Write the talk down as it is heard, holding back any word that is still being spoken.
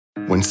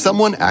When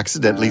someone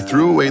accidentally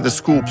threw away the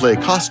school play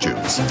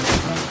costumes,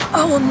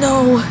 oh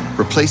no!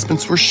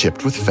 Replacements were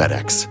shipped with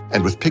FedEx.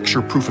 And with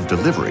picture proof of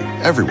delivery,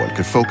 everyone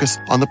could focus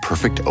on the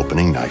perfect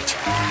opening night.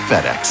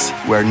 FedEx,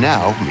 where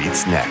now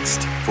meets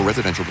next. For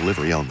residential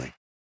delivery only.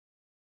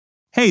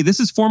 Hey, this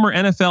is former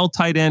NFL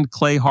tight end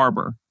Clay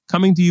Harbor,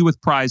 coming to you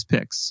with Prize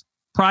Picks.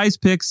 Prize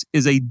Picks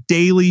is a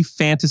daily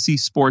fantasy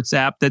sports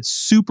app that's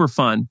super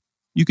fun.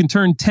 You can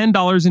turn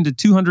 $10 into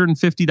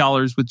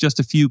 $250 with just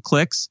a few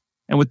clicks.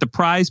 And with the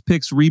Prize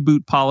Picks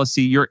reboot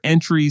policy, your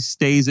entry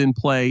stays in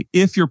play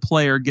if your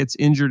player gets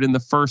injured in the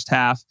first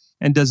half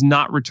and does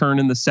not return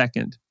in the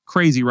second.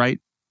 Crazy, right?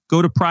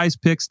 Go to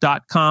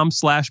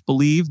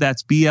prizepicks.com/believe,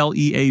 that's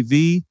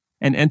BLEAV,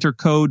 and enter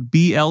code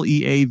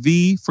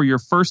BLEAV for your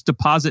first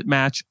deposit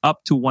match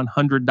up to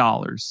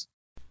 $100.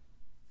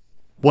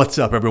 What's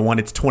up, everyone?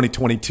 It's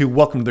 2022.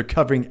 Welcome to the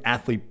Recovering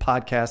Athlete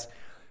Podcast.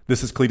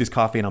 This is Cletus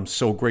Coffee, and I'm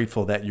so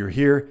grateful that you're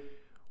here.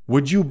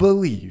 Would you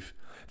believe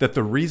that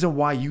the reason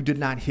why you did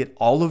not hit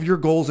all of your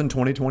goals in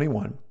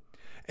 2021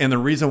 and the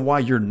reason why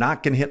you're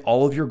not going to hit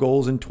all of your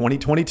goals in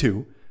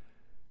 2022,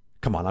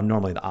 come on, I'm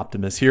normally the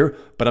optimist here,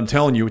 but I'm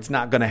telling you it's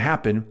not going to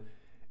happen,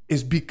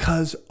 is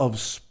because of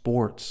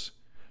sports.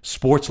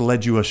 Sports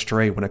led you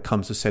astray when it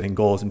comes to setting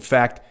goals. In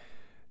fact,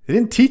 they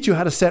didn't teach you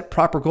how to set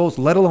proper goals,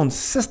 let alone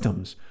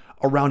systems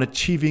around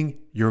achieving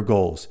your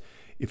goals.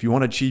 If you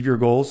want to achieve your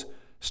goals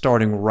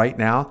starting right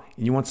now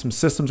and you want some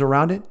systems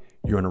around it,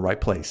 you're in the right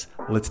place.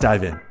 Let's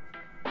dive in.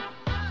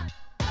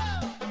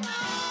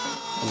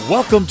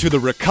 Welcome to the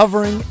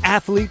Recovering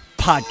Athlete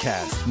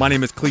Podcast. My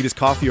name is Cletus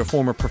Coffee, a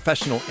former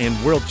professional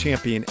and world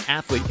champion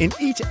athlete. In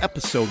each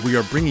episode, we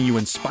are bringing you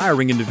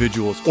inspiring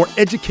individuals or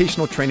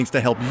educational trainings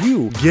to help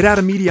you get out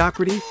of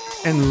mediocrity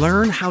and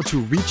learn how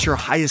to reach your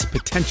highest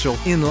potential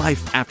in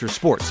life after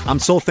sports. I'm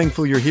so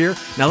thankful you're here.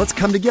 Now let's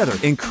come together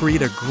and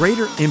create a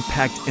greater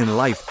impact in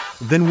life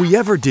than we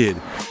ever did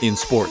in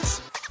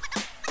sports.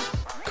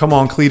 Come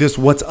on, Cletus,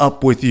 what's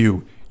up with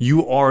you?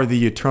 You are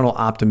the eternal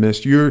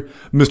optimist. You're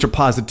Mr.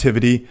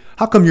 Positivity.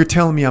 How come you're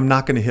telling me I'm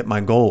not going to hit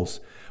my goals?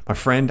 My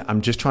friend,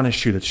 I'm just trying to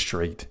shoot it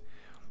straight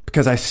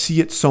because I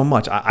see it so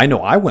much. I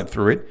know I went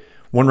through it,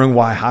 wondering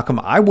why, how come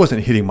I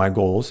wasn't hitting my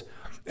goals?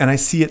 And I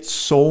see it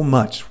so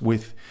much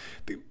with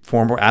the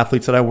former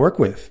athletes that I work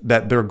with,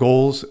 that their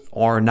goals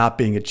are not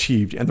being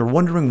achieved. And they're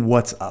wondering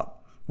what's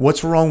up.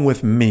 What's wrong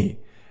with me?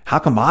 How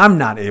come I'm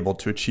not able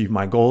to achieve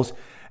my goals?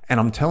 And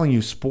I'm telling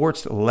you,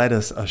 sports led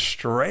us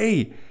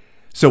astray.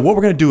 So what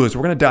we're going to do is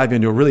we're going to dive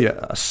into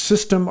a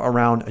system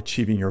around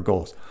achieving your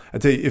goals.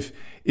 I'd say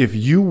if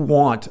you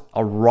want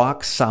a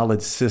rock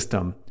solid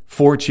system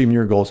for achieving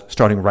your goals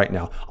starting right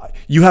now,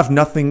 you have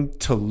nothing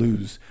to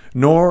lose,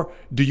 nor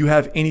do you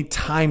have any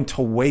time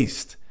to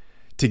waste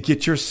to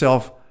get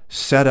yourself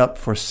set up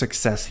for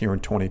success here in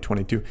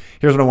 2022.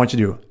 Here's what I want you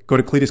to do. Go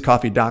to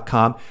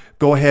cletuscoffee.com.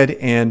 Go ahead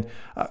and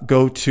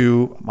go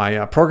to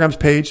my programs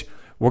page.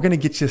 We're going to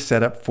get you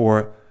set up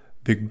for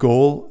the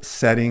goal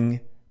setting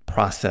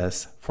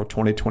process for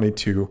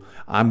 2022.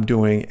 I'm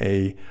doing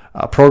a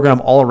program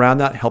all around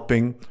that,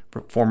 helping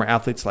former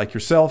athletes like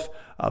yourself,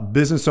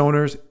 business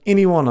owners,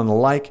 anyone on the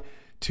like,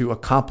 to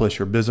accomplish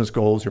your business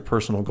goals, your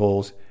personal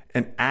goals,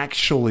 and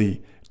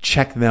actually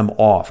check them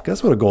off. Because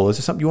that's what a goal is.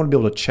 It's something you want to be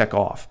able to check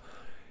off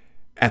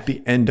at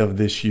the end of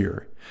this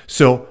year.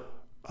 So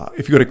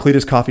if you go to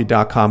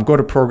cletuscoffee.com, go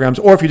to programs,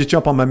 or if you just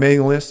jump on my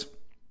mailing list,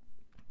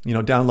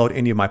 download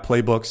any of my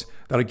playbooks.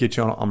 That'll get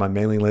you on my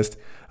mailing list.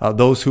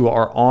 Those who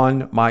are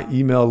on my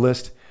email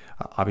list,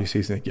 obviously,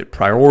 is going to get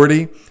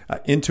priority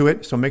into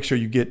it. So make sure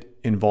you get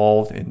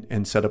involved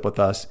and set up with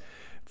us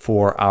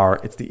for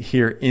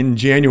here in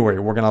January.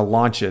 We're going to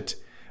launch it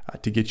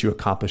to get you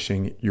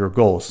accomplishing your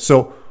goals.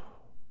 So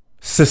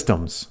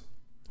systems.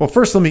 Well,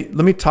 first, let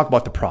me talk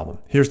about the problem.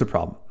 Here's the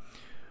problem.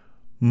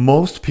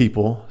 Most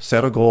people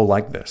set a goal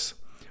like this.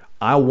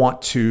 I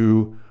want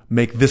to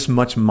make this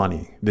much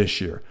money this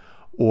year,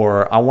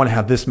 or I want to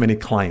have this many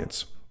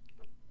clients,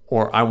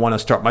 or I want to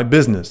start my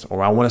business,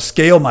 or I want to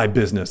scale my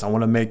business. I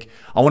want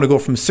to go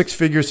from 6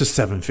 figures to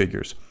 7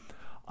 figures.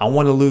 I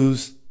want to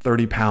lose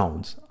 30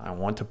 pounds. I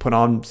want to put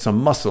on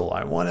some muscle.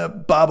 I want to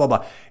blah, blah,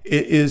 blah.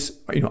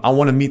 I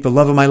want to meet the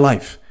love of my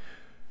life.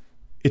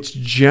 It's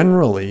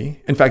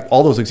generally, in fact,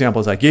 all those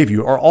examples I gave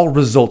you are all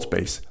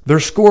results-based.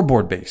 They're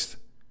scoreboard-based.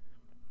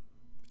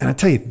 And I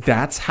tell you,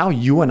 that's how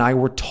you and I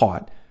were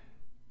taught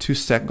to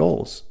set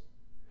goals.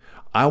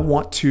 I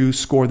want to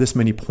score this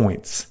many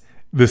points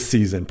this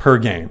season per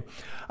game.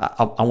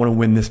 I want to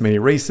win this many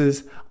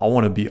races. I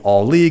want to be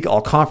all league, all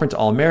conference,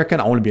 all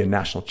American. I want to be a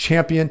national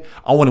champion.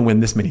 I want to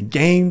win this many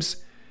games.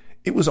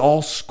 It was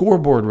all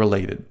scoreboard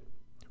related.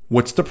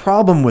 What's the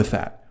problem with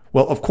that?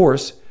 Well, of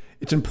course,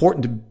 it's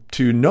important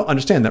to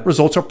understand that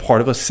results are part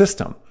of a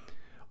system.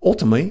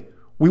 Ultimately,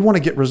 we want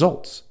to get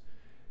results.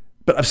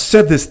 But I've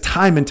said this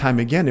time and time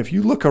again. If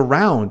you look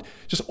around,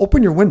 just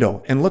open your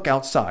window and look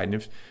outside.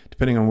 And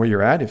depending on where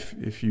you're at,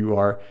 if you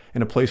are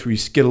in a place where you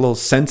get a little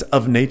sense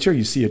of nature,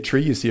 you see a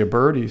tree, you see a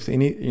bird, you see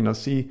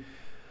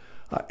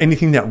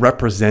anything that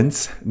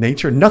represents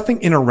nature. Nothing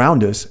in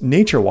around us,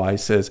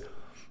 nature-wise, says,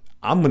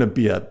 I'm going to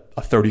be a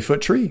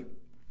 30-foot tree.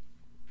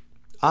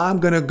 I'm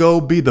going to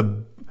go be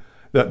the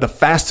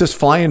fastest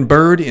flying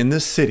bird in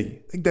this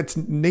city. That's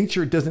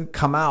nature doesn't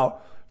come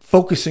out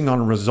focusing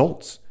on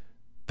results.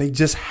 They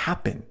just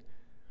happen.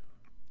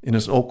 In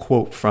this old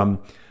quote from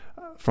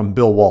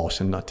Bill Walsh,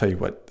 and I'll tell you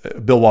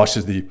what, Bill Walsh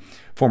is the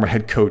former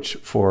head coach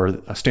for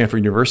Stanford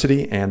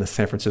University and the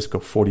San Francisco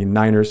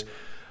 49ers,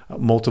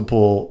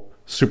 multiple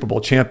Super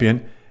Bowl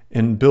champion.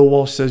 And Bill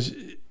Walsh says,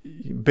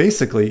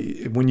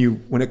 basically,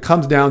 when it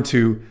comes down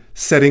to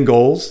setting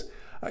goals,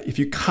 if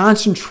you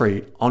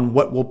concentrate on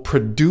what will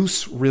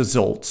produce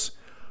results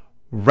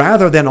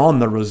rather than on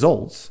the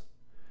results,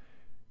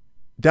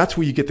 that's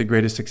where you get the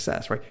greatest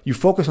success, right? You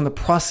focus on the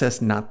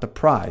process, not the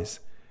prize.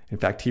 In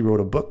fact, he wrote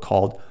a book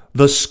called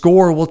The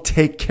Score Will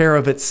Take Care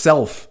of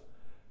Itself.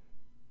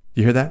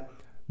 You hear that?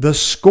 The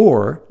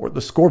score, or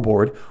the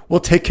scoreboard, will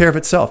take care of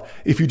itself.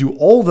 If you do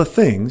all the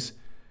things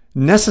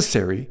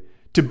necessary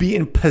to be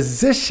in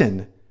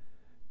position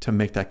to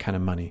make that kind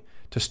of money,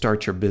 to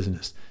start your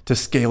business, to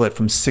scale it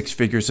from 6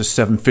 figures to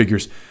 7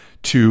 figures,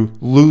 to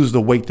lose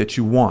the weight that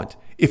you want.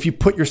 If you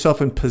put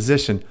yourself in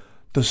position,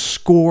 the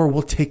score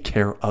will take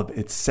care of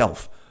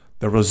itself.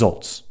 The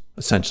results,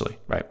 essentially,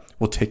 right,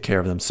 will take care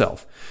of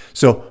themselves.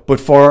 So, but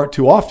far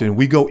too often,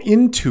 we go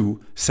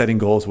into setting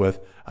goals with,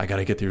 I got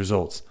to get the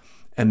results.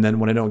 And then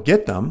when I don't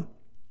get them,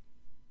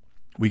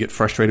 we get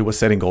frustrated with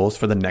setting goals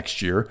for the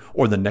next year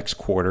or the next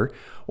quarter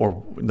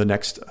or the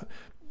next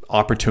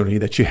opportunity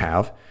that you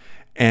have.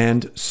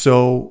 And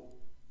so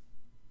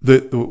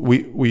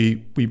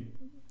we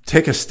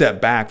take a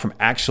step back from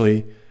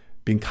actually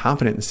being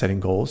confident in setting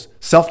goals.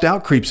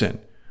 Self-doubt creeps in.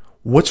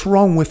 What's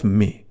wrong with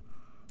me?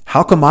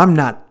 How come I'm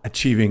not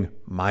achieving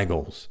my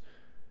goals?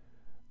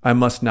 I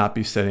must not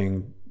be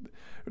setting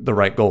the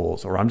right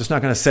goals, or I'm just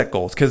not going to set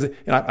goals, because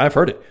I've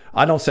heard it.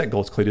 I don't set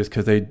goals, Cletus,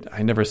 because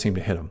I never seem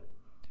to hit them.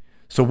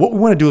 So what we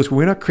want to do is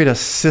we want to create a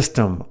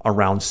system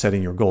around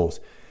setting your goals.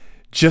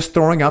 Just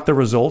throwing out the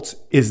results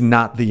is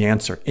not the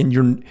answer, and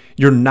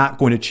you're not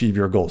going to achieve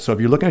your goals. So if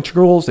you're looking at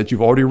your goals that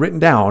you've already written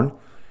down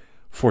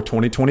for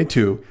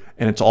 2022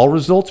 and it's all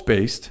results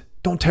based,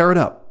 don't tear it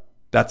up.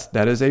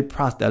 That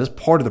is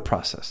part of the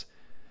process.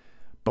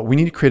 But we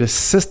need to create a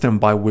system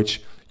by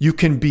which you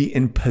can be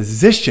in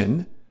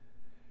position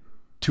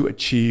to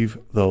achieve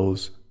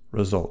those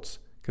results.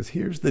 Because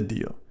here's the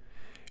deal.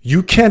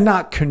 You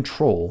cannot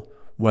control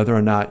whether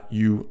or not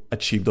you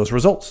achieve those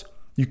results.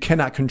 You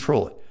cannot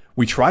control it.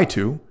 We try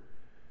to,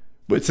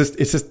 but it's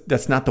just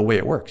that's not the way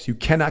it works. You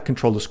cannot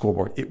control the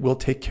scoreboard. It will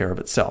take care of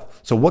itself.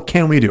 So what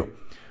can we do?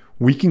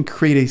 We can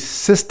create a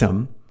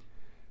system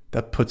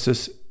that puts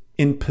us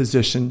in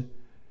position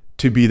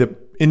to be the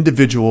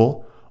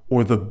individual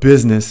or the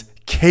business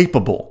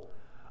capable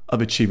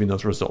of achieving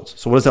those results.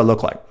 So what does that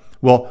look like?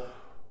 Well,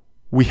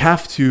 we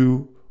have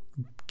to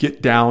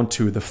get down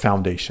to the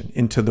foundation,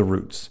 into the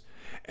roots.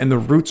 And the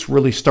roots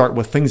really start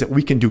with things that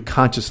we can do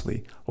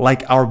consciously,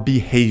 like our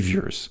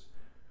behaviors.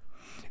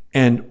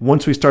 And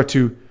once we start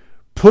to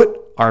put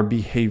our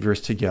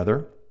behaviors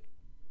together,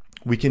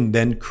 we can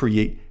then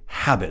create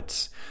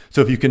habits.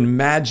 So if you can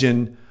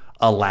imagine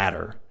a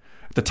ladder,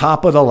 at the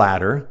top of the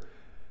ladder,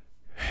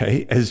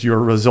 okay, is your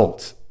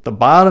results. The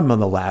bottom of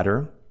the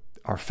ladder,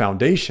 our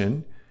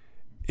foundation,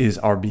 is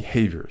our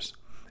behaviors.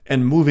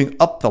 And moving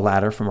up the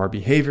ladder from our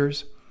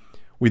behaviors,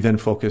 we then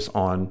focus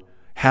on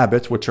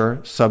habits, which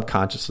are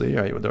subconsciously,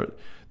 right?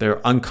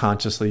 They're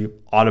unconsciously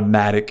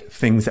automatic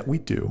things that we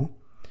do.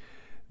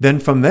 Then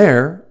from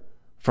there,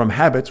 from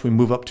habits, we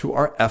move up to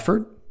our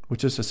effort,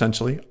 which is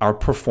essentially our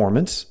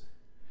performance.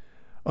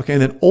 Okay,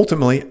 and then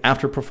ultimately,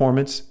 after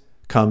performance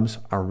comes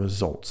our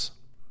results.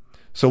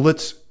 So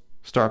let's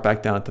start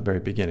back down at the very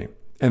beginning.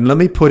 And let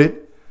me put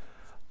it,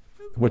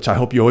 which I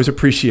hope you always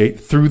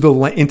appreciate,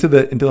 into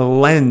the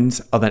lens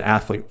of an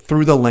athlete,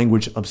 through the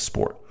language of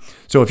sport.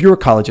 So if you're a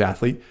college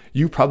athlete,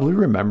 you probably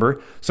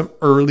remember some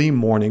early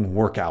morning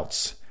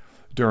workouts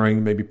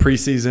during maybe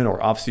preseason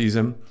or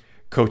off-season.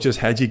 Coaches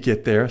had you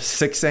get there,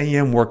 6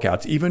 a.m.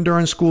 workouts, even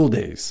during school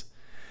days.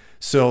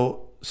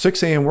 So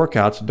 6 a.m.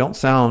 workouts don't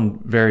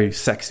sound very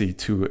sexy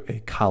to a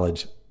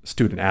college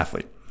student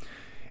athlete.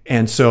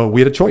 And so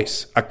we had a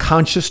choice, a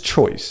conscious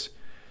choice,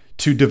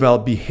 to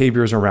develop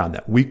behaviors around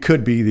that. We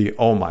could be the,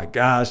 oh my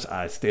gosh,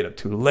 I stayed up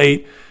too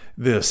late.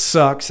 This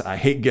sucks. I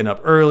hate getting up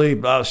early,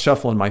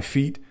 shuffling my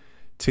feet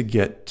to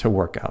get to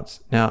workouts.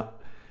 Now,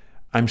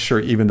 I'm sure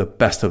even the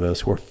best of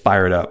us who are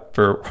fired up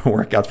for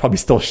workouts probably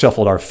still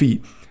shuffled our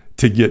feet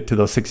to get to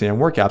those 6 a.m.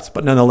 workouts.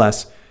 But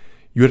nonetheless,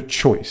 you had a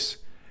choice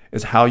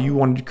as how you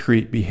wanted to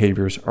create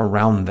behaviors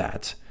around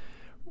that,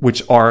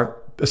 which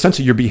are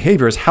essentially your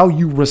behavior is how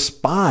you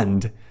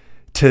respond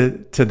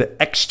to the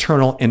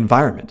external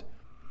environment.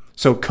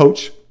 So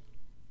coach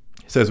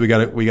says we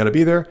got to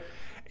be there,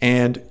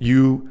 and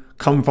you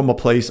come from a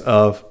place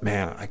of,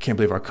 man, I can't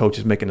believe our coach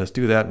is making us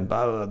do that, and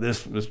blah, blah,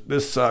 blah,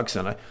 this sucks,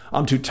 and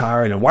I'm too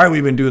tired, and why are we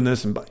even doing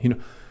this?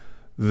 And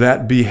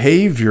that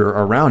behavior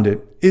around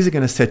it isn't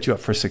going to set you up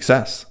for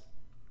success.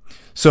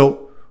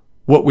 So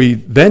what we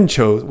then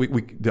chose,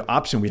 the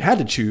option we had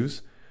to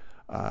choose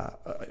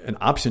an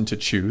option to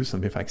choose,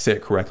 if I can say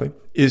it correctly,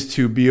 is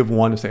to be of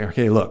one to say,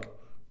 okay, look,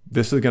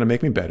 this is going to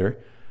make me better.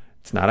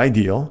 It's not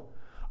ideal.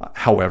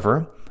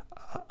 However,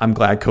 I'm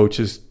glad coach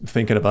is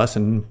thinking of us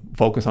and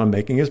focus on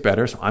making us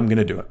better. So I'm going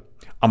to do it.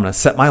 I'm going to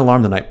set my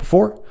alarm the night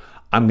before.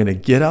 I'm going to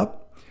get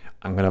up.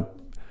 I'm going to,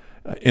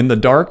 in the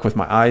dark with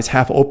my eyes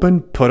half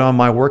open, put on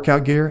my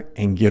workout gear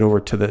and get over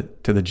to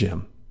the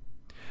gym.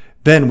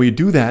 Then we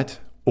do that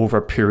over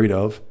a period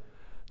of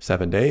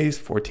 7 days,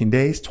 14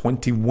 days,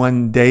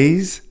 21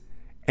 days,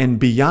 and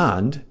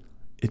beyond.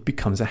 It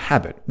becomes a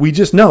habit. We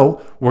just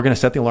know we're going to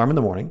set the alarm in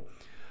the morning.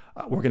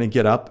 We're going to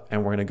get up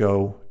and we're going to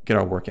go get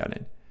our workout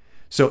in.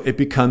 So it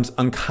becomes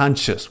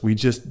unconscious. We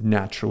just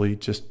naturally,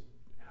 just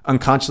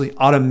unconsciously,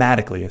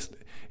 automatically is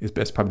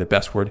probably the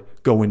best word,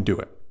 go and do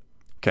it.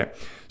 Okay.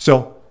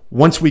 So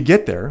once we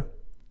get there,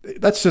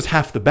 that's just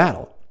half the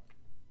battle.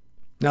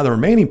 Now the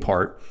remaining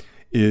part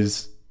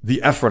is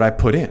the effort I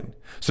put in.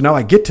 So now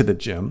I get to the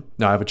gym.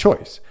 Now I have a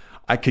choice.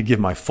 I could give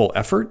my full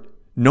effort,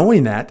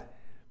 knowing that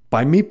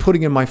by me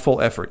putting in my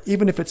full effort,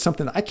 even if it's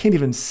something I can't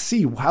even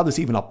see how this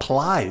even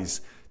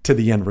applies to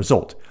the end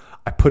result,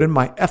 I put in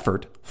my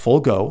effort, full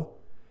go,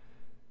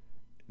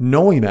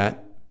 knowing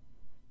that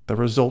the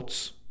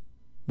results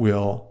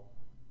will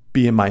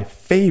be in my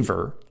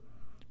favor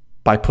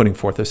by putting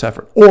forth this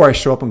effort. Or I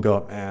show up and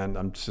go, man,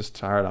 I'm just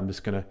tired. I'm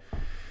just trying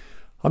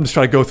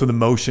to go through the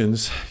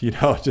motions,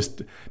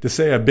 just to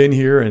say I've been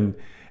here and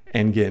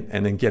then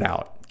get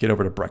out, get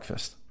over to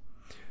breakfast.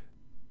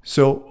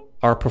 So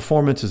our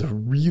performance is a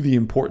really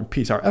important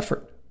piece, our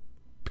effort,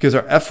 because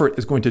our effort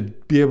is going to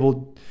be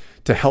able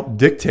to help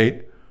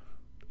dictate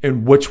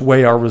in which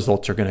way our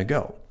results are going to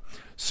go.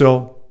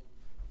 So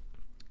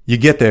you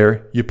get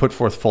there, you put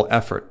forth full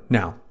effort.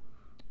 Now,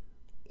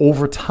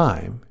 over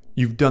time,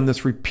 you've done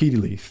this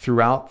repeatedly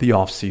throughout the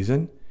off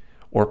season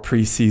or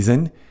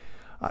preseason,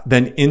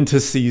 then into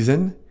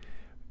season,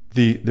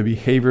 the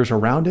behaviors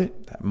around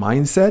it, that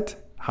mindset,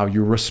 how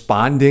you're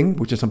responding,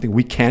 which is something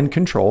we can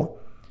control.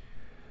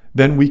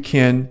 Then we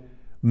can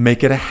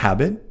make it a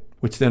habit,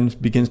 which then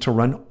begins to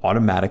run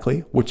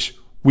automatically, which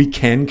we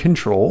can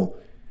control.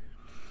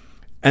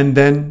 And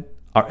then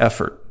our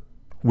effort.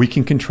 We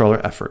can control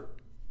our effort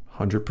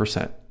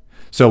 100%.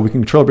 So we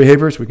can control our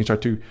behaviors. We can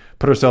start to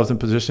put ourselves in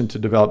position to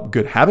develop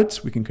good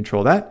habits. We can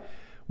control that.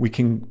 We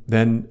can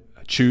then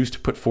choose to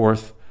put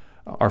forth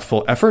our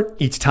full effort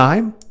each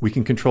time. We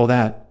can control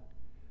that.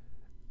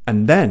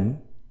 And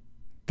then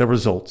the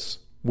results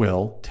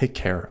will take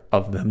care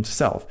of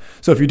themselves.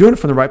 So if you're doing it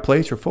from the right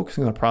place, you're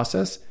focusing on the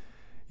process,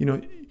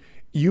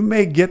 you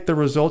may get the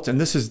results. And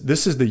this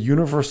is the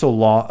universal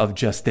law of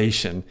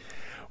gestation,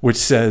 which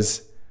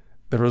says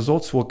the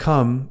results will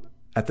come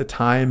at the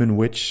time in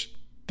which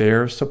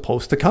they're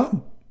supposed to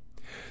come.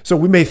 So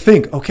we may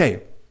think,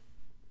 okay,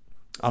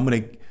 I'm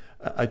going to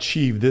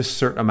achieve this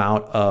certain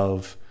amount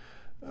of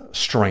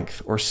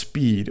strength or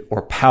speed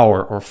or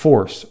power or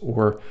force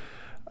or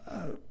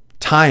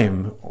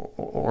time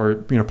or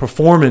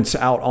performance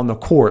out on the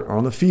court or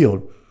on the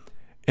field.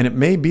 And it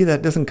may be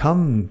that it doesn't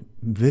come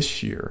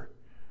this year,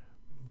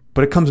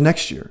 but it comes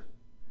next year.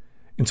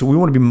 And so we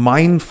want to be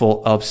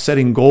mindful of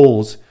setting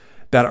goals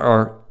that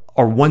are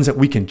ones that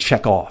we can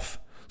check off.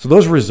 So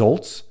those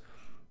results,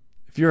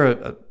 if you're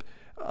a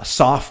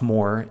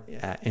sophomore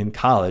in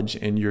college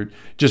and you're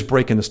just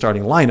breaking the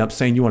starting lineup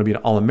saying you want to be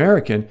an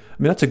All-American,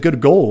 that's a good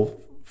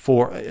goal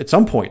for at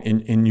some point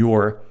in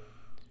your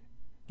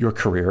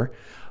career.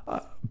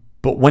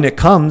 But when it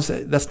comes,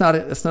 that's not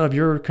of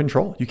your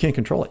control. You can't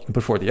control it. You can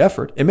put forth the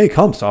effort. It may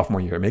come sophomore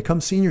year. It may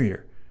come senior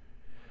year.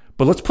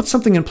 But let's put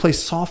something in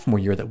place sophomore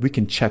year that we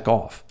can check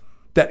off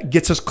that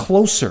gets us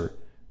closer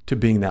to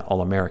being that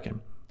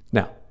All-American.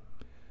 Now,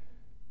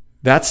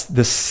 that's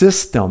the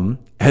system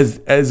as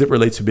it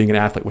relates to being an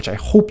athlete, which I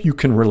hope you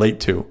can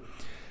relate to.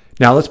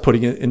 Now let's put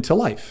it into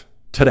life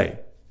today,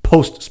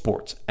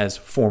 post-sports as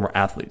former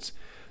athletes.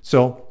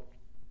 So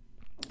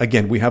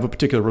again, we have a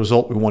particular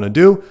result we want to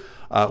do.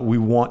 We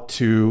want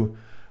to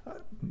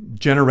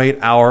generate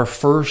our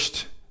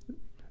first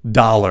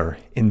dollar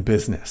in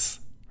business,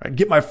 right?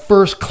 Get my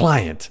first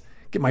client,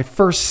 get my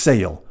first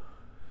sale.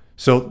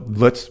 So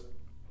let's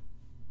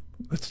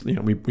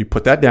we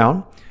put that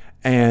down,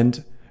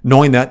 and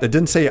knowing that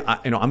didn't say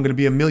I'm going to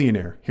be a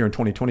millionaire here in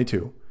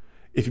 2022.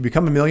 If you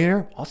become a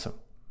millionaire, awesome.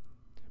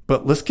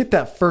 But let's get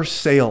that first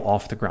sale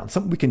off the ground,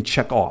 something we can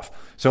check off.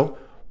 So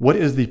what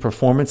is the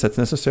performance that's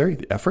necessary,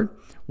 the effort?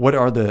 What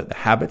are the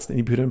habits that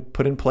need to be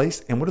put in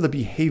place? And what are the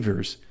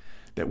behaviors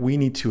that we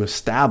need to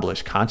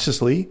establish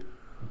consciously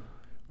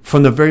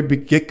from the very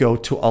get-go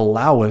to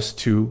allow us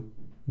to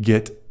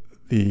get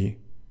the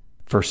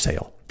first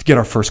sale, to get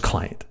our first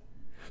client?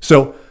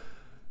 So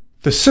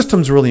the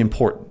system's really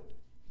important,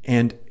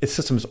 and its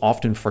system is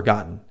often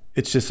forgotten.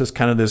 It's just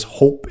this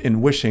hope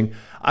and wishing,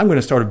 I'm going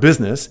to start a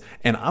business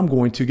and I'm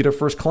going to get a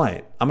first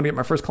client. I'm going to get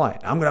my first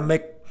client. I'm going to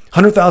make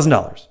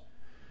 $100,000.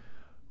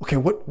 Okay,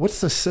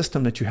 what's the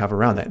system that you have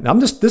around that? Now,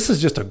 this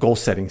is just a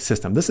goal-setting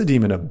system. This isn't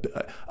even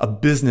a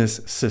business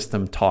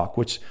system talk,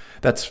 which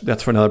that's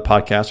for another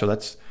podcast, or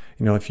that's,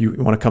 if you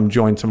want to come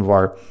join some of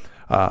our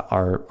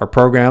our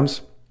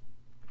programs,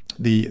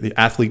 the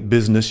Athlete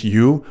Business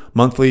U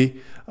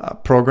monthly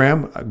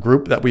program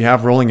group that we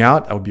have rolling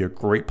out. That would be a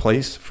great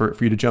place for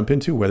you to jump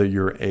into, whether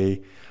you're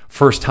a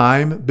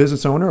first-time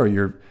business owner or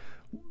you're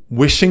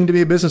wishing to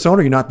be a business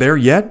owner, you're not there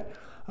yet,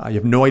 you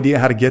have no idea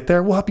how to get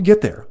there, we'll help you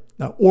get there.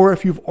 Now, or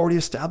if you've already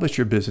established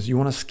your business, you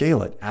want to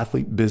scale it,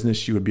 Athlete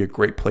Business U would be a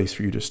great place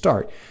for you to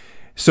start.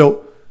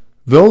 So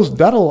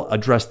that'll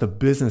address the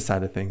business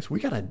side of things. We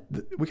gotta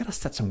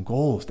set some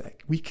goals that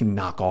we can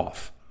knock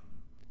off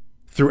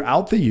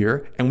throughout the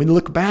year, and we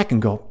look back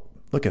and go,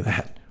 look at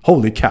that,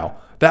 holy cow,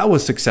 that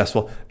was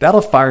successful.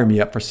 That'll fire me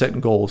up for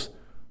setting goals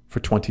for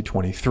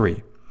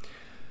 2023.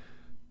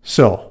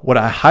 So what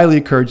I highly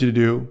encourage you to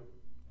do,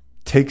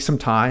 take some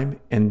time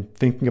and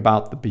thinking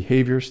about the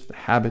behaviors, the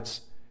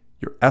habits,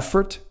 your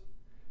effort,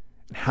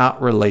 and how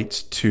it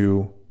relates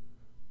to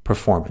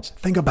performance.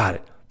 Think about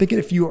it. Think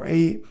if you are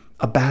a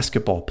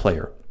basketball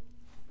player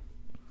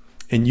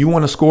and you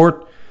want to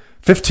score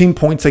 15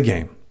 points a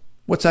game.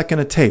 What's that going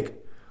to take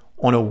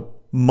on a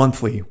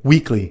monthly,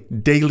 weekly,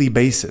 daily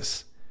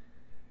basis?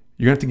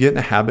 You're going to have to get in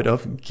the habit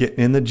of getting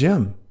in the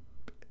gym,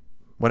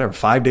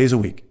 5 days a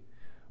week,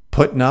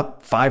 putting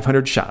up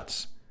 500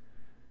 shots.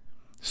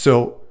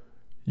 So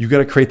you got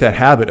to create that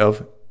habit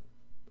of,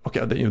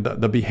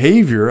 the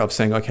behavior of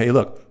saying, okay,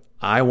 look,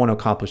 I want to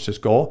accomplish this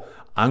goal.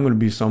 I'm going to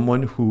be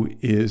someone who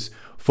is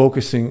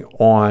focusing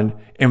on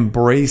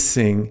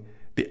embracing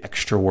the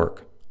extra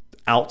work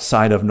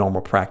outside of normal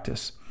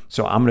practice.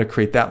 So I'm going to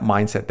create that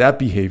mindset, that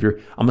behavior.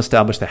 I'm going to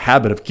establish the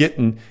habit of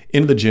getting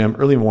into the gym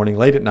early morning,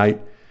 late at night,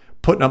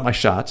 putting up my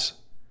shots,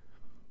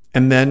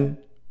 and then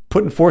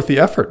putting forth the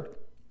effort.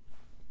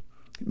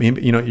 I mean,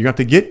 you're going to have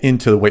to get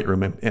into the weight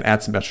room and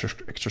add some extra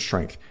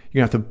strength.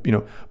 You're going to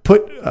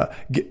have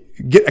to,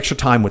 get extra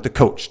time with the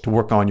coach to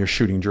work on your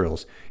shooting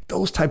drills.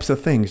 Those types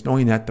of things,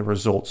 knowing that the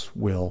results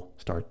will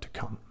start to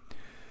come.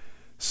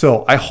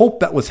 So I hope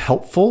that was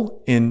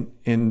helpful in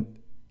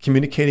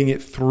communicating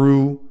it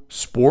through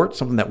sport,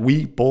 something that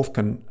we both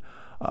can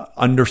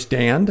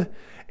understand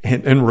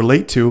and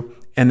relate to,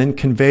 and then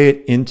convey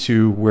it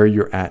into where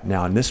you're at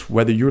now. And this,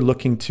 whether you're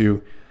looking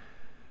to,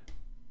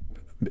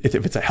 if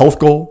it's a health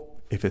goal,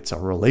 if it's a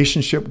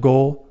relationship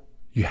goal,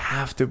 you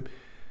have to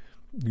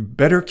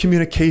better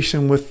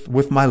communication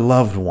with my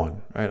loved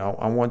one, right?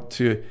 I want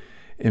to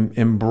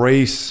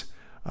embrace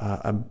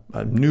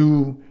a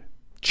new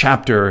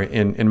chapter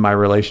in my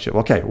relationship.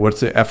 Okay, what's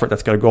the effort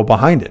that's got to go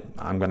behind it?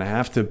 I'm going to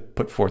have to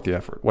put forth the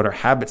effort. What are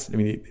habits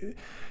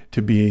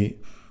to be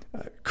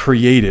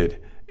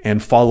created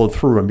and followed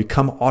through and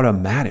become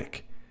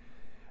automatic?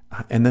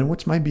 And then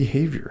what's my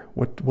behavior?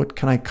 What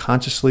can I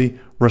consciously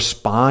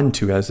respond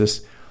to as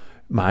this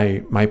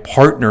my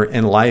partner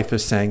in life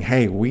is saying,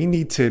 hey,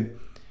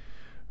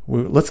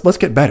 let's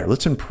get better.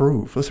 Let's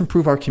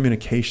improve our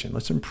communication.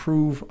 Let's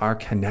improve our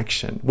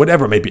connection,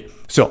 whatever it may be.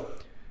 So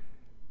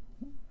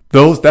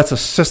that's a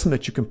system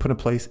that you can put in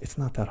place. It's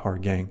not that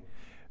hard, gang.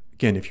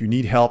 Again, if you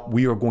need help,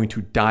 we are going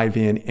to dive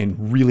in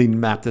and really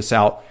map this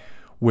out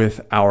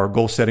with our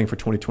goal setting for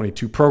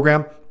 2022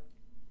 program.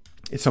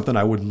 It's something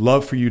I would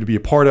love for you to be a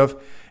part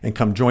of and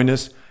come join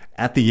us.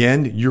 At the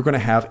end, you're going to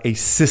have a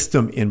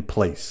system in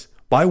place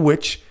by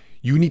which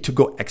you need to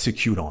go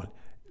execute on.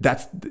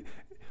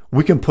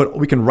 We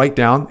can write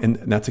down, and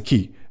that's a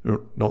key.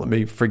 Don't let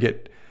me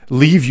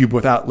leave you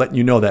without letting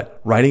you know that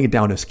writing it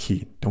down is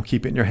key. Don't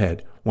keep it in your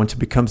head. Once it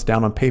becomes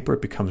down on paper,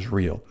 it becomes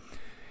real.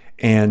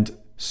 And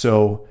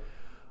so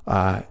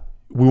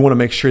we want to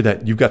make sure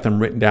that you've got them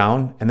written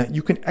down and that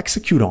you can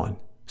execute on.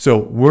 So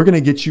we're going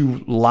to get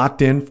you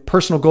locked in,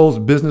 personal goals,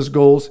 business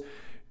goals,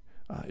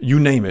 you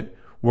name it.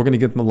 We're going to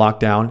get them locked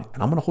down,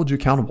 and I'm going to hold you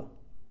accountable.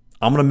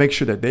 I'm going to make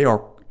sure that they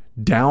are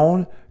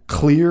down,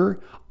 clear.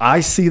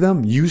 I see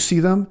them, you see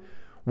them.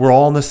 We're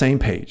all on the same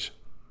page,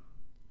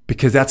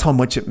 because that's how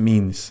much it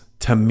means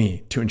to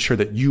me to ensure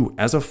that you,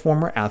 as a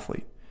former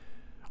athlete,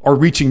 are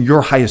reaching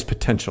your highest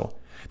potential,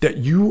 that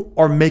you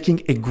are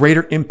making a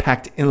greater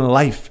impact in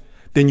life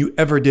than you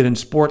ever did in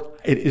sport.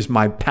 It is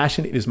my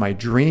passion. It is my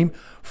dream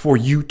for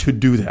you to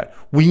do that.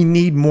 We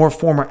need more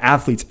former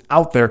athletes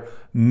out there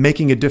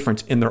making a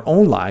difference in their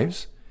own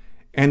lives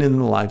and in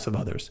the lives of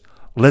others.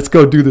 Let's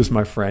go do this,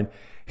 my friend.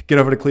 Get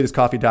over to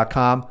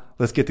CletusCoffee.com.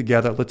 Let's get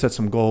together. Let's set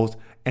some goals,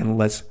 and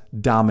let's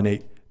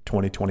dominate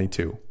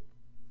 2022.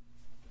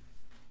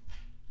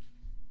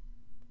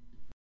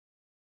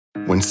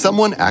 When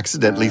someone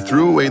accidentally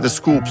threw away the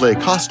school play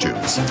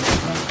costumes,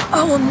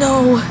 Oh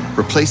no!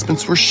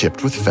 replacements were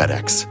shipped with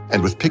FedEx.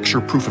 And with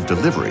picture proof of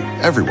delivery,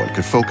 everyone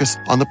could focus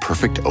on the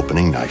perfect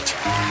opening night.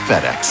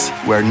 FedEx,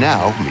 where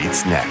now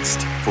meets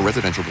next. For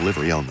residential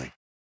delivery only.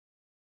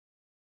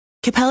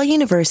 Capella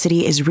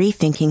University is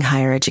rethinking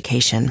higher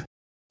education.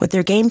 With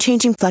their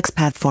game-changing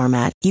FlexPath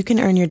format, you can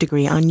earn your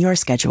degree on your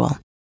schedule,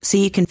 so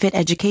you can fit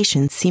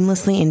education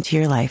seamlessly into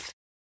your life.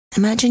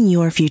 Imagine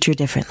your future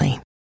differently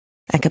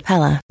at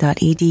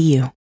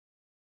capella.edu.